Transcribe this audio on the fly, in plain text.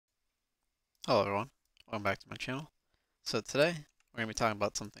Hello everyone, welcome back to my channel. So today we're going to be talking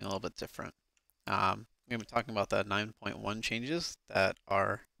about something a little bit different. We're going to be talking about the 9.1 changes that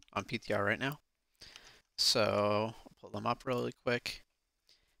are on PTR right now. So I'll pull them up really quick.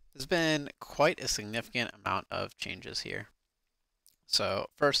 There's been quite a significant amount of changes here. So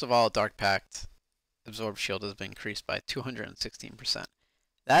first of all, Dark Pact Absorb Shield has been increased by 216%.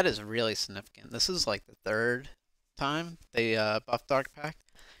 That is really significant. This is like the third time they buffed Dark Pact,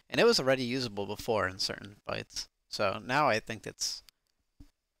 and it was already usable before in certain fights. So now I think it's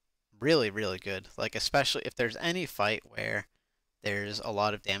really, really good. Like, especially if there's any fight where there's a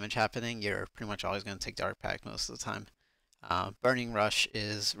lot of damage happening, you're pretty much always going to take Dark Pact most of the time. Burning Rush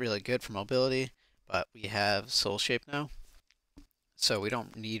is really good for mobility, but we have Soul Shape now, so we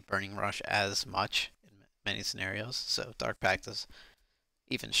don't need Burning Rush as much in many scenarios. So Dark Pact is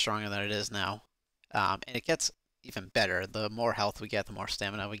even stronger than it is now, and it gets even better. The more health we get, the more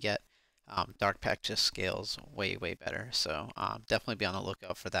stamina we get. Dark Pact just scales way, way better, so definitely be on the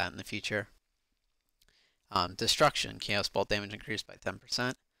lookout for that in the future. Destruction, Chaos Bolt damage increased by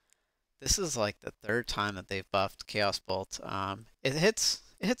 10%. This is like the third time that they've buffed Chaos Bolt. It hits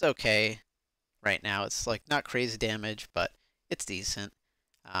okay right now. It's like not crazy damage, but it's decent.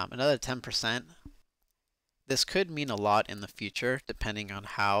 Another 10%. This could mean a lot in the future, depending on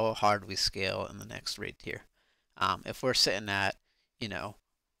how hard we scale in the next raid tier. If we're sitting at,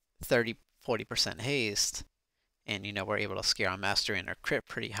 30-40% haste, and we're able to scale our mastery and our crit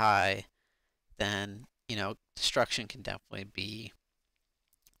pretty high, then destruction can definitely be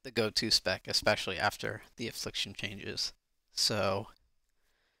the go-to spec, especially after the Affliction changes. So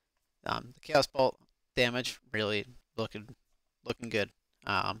the Chaos Bolt damage really looking good.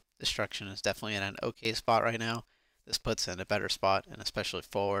 Destruction is definitely in an okay spot right now. This puts it in a better spot, and especially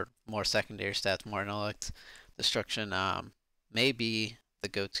forward, more secondary stats, more intellect. Destruction may be the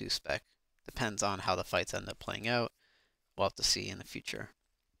go-to spec. Depends on how the fights end up playing out. We'll have to see in the future.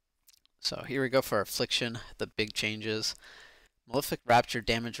 So here we go for Affliction, the big changes. Malefic Rapture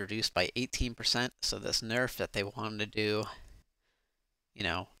damage reduced by 18%, so this nerf that they wanted to do,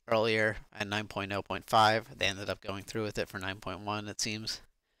 earlier at 9.0.5, they ended up going through with it for 9.1, it seems.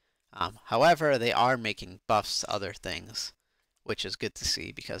 However, they are making buffs to other things, which is good to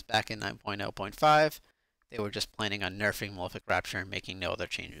see, because back in 9.0.5, they were just planning on nerfing Malefic Rapture and making no other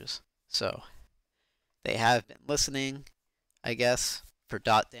changes. So they have been listening, I guess, for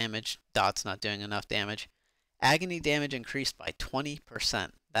dot damage. Dot's not doing enough damage. Agony damage increased by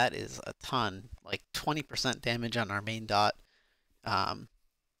 20%. That is a ton, like 20% damage on our main dot.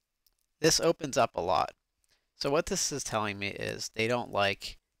 This opens up a lot. So what this is telling me is they don't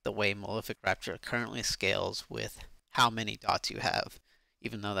like the way Malefic Rapture currently scales with how many dots you have,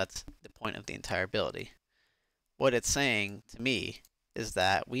 even though that's the point of the entire ability. What it's saying to me is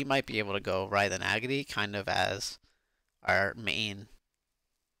that we might be able to go Writhe and Agony kind of as our main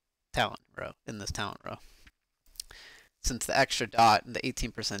talent row in this talent row. Since the extra dot and the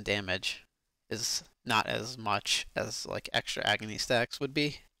 18% damage is not as much as like extra Agony stacks would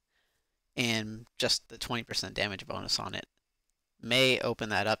be, and just the 20% damage bonus on it may open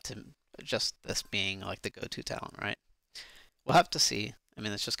that up to just this being like the go-to talent, right? We'll have to see. I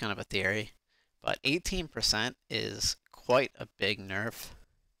mean, it's just kind of a theory, but 18% is quite a big nerf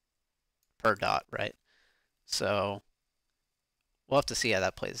per dot, right? So we'll have to see how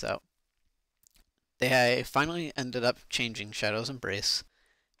that plays out. They finally ended up changing Shadow's Embrace,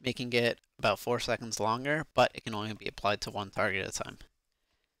 making it about 4 seconds longer, but it can only be applied to one target at a time.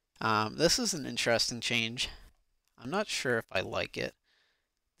 This is an interesting change. I'm not sure if I like it.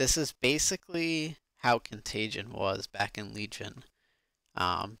 This is basically how Contagion was back in Legion.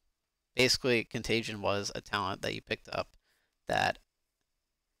 Basically, Contagion was a talent that you picked up that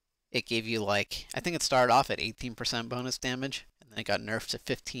it gave you, like, I think it started off at 18% bonus damage, and then it got nerfed to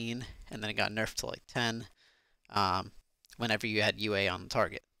 15, and then it got nerfed to like 10 whenever you had UA on the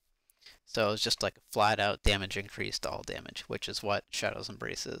target. So it was just like a flat out damage increase to all damage, which is what Shadow's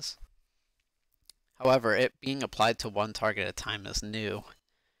Embrace is. However, it being applied to one target at a time is new,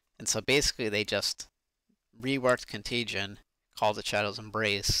 and so basically they just reworked Contagion, called it Shadow's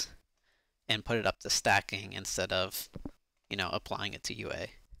Embrace, and put it up to stacking instead of, applying it to UA.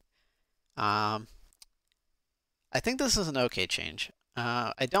 I think this is an okay change.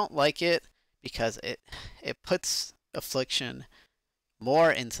 I don't like it because it puts Affliction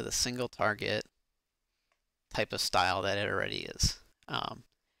more into the single target type of style that it already is.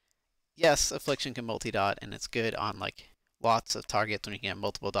 Yes, Affliction can multi-dot, and it's good on like lots of targets when you can get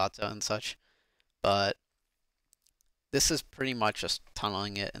multiple dots out and such, but this is pretty much just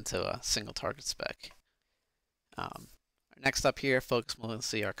tunneling it into a single target spec. Next up here, focus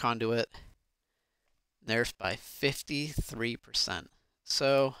mostly our conduit. nerfed by 53%.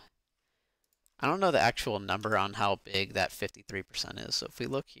 So I don't know the actual number on how big that 53% is. So if we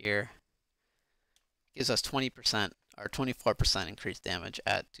look here, it gives us 20% or 24% increased damage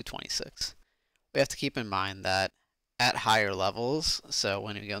at 226. We have to keep in mind that at higher levels, so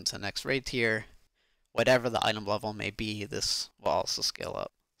when we go into the next raid tier, whatever the item level may be, this will also scale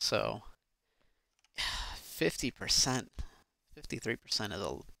up. So 50%, 53% is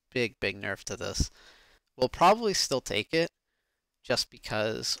a big, big nerf to this. We'll probably still take it just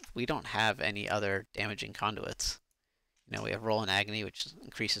because we don't have any other damaging conduits. You know, we have Roll in Agony, which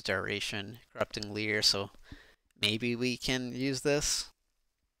increases duration, Corrupting Leer, so maybe we can use this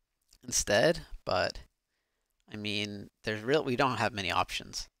instead, but I mean, we don't have many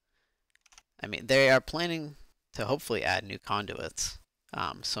options. I mean, they are planning to hopefully add new conduits,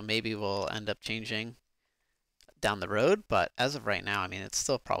 so maybe we'll end up changing down the road, but as of right now, I mean, it's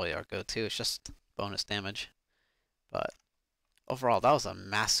still probably our go-to. It's just bonus damage. But overall, that was a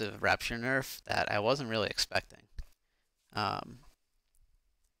massive Rapture nerf that I wasn't really expecting.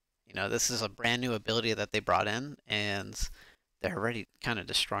 You know, this is a brand new ability that they brought in, and they're already kind of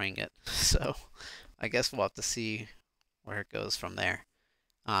destroying it. So I guess we'll have to see where it goes from there.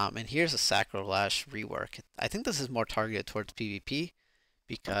 And here's a Sacrolash rework. I think this is more targeted towards PvP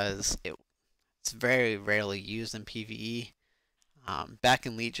because it's very rarely used in PvE. Back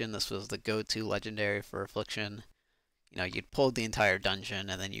in Legion, this was the go-to legendary for Affliction. You know, you'd pull the entire dungeon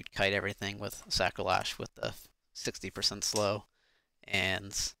and then you'd kite everything with Sacrolash with the 60% slow.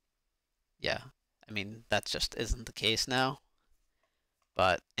 And yeah, I mean, that just isn't the case now.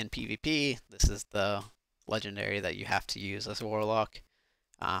 But in PvP, this is the legendary that you have to use as a Warlock.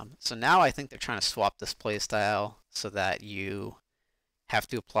 So now I think they're trying to swap this playstyle so that you have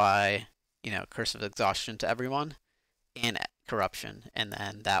to apply, you know, Curse of Exhaustion to everyone and Corruption, and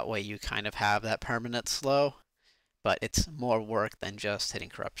then that way you kind of have that permanent slow, but it's more work than just hitting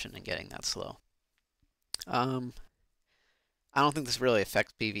Corruption and getting that slow. I don't think this really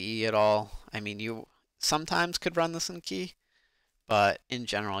affects PvE at all. I mean, you sometimes could run this in Key, but in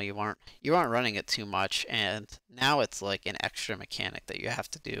general you aren't running it too much, and now it's like an extra mechanic that you have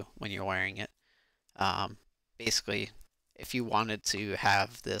to do when you're wearing it. Basically, if you wanted to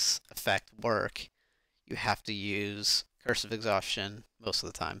have this effect work, you have to use Curse of Exhaustion most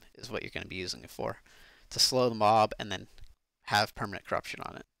of the time, is what you're going to be using it for, to slow the mob and then have permanent corruption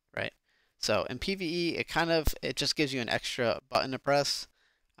on it, right? So in PvE, it just gives you an extra button to press,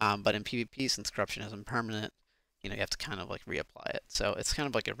 but in PvP, since corruption isn't permanent, you know, you have to kind of like reapply it. So it's kind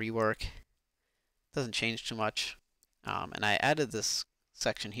of like a rework. Doesn't change too much. And I added this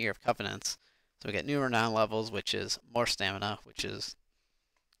section here of Covenants. So we get new Renown levels, which is more stamina, which is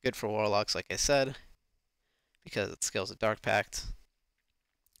good for Warlocks, like I said, because it scales with Dark Pact.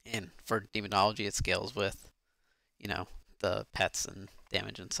 And for Demonology, it scales with, you know, the pets and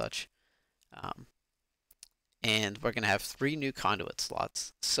damage and such. And we're going to have 3 new conduit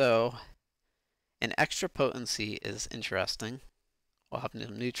slots. So an extra potency is interesting. We'll have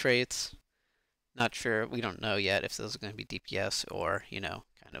some new traits. Not sure, we don't know yet if those are going to be DPS or, you know,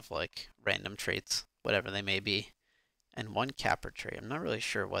 kind of like random traits, whatever they may be. And 1 capper trait. I'm not really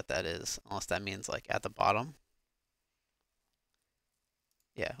sure what that is, unless that means like at the bottom.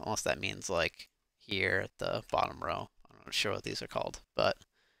 Yeah, unless that means like here at the bottom row. I'm not sure what these are called, but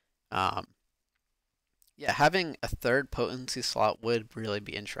yeah, having a 3rd potency slot would really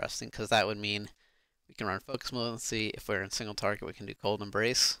be interesting, because that would mean we can run focus potency. If we're in single target, we can do cold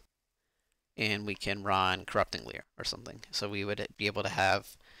embrace, and we can run corrupting leer or something. So we would be able to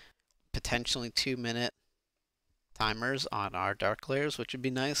have potentially 2-minute timers on our dark layers, which would be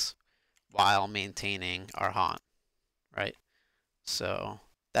nice, while maintaining our haunt, right? So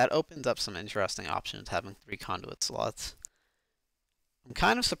that opens up some interesting options, having 3 conduit slots. I'm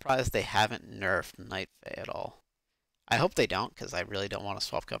kind of surprised they haven't nerfed Night Fae at all. I hope they don't, because I really don't want to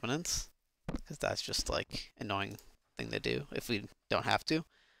swap Covenants, because that's just like annoying thing to do if we don't have to.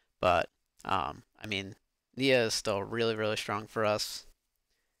 But I mean, Nia is still really, really strong for us,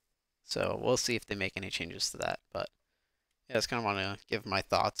 so we'll see if they make any changes to that. But yeah, I just kind of want to give my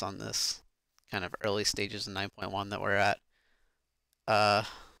thoughts on this kind of early stages of 9.1 that we're at.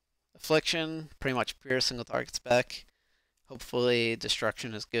 Affliction, pretty much pure single target spec. Hopefully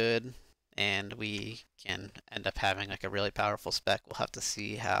Destruction is good, and we can end up having like a really powerful spec. We'll have to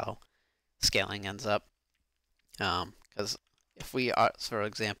see how scaling ends up. Because if we are, for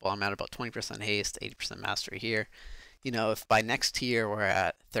example, I'm at about 20% haste, 80% mastery here. You know, if by next tier we're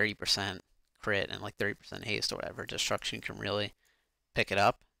at 30% crit and like 30% haste or whatever, Destruction can really pick it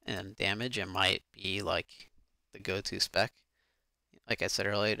up, and damage, it might be like the go-to spec. like I said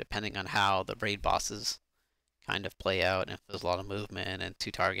earlier, depending on how the raid bosses kind of play out and if there's a lot of movement and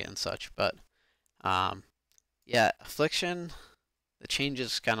two target and such. But um, yeah, Affliction, the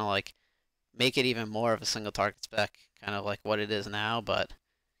changes kind of like make it even more of a single target spec, kind of like what it is now, but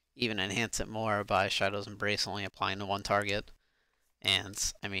even enhance it more by Shadow's Embrace only applying to one target. And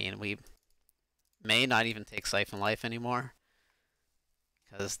I mean, we may not even take Siphon Life anymore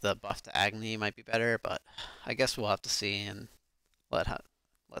because the buff to Agony might be better, but I guess we'll have to see and let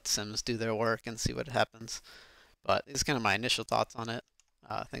let Sims do their work and see what happens. But it's kind of my initial thoughts on it.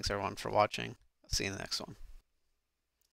 Thanks everyone for watching. I'll see you in the next one.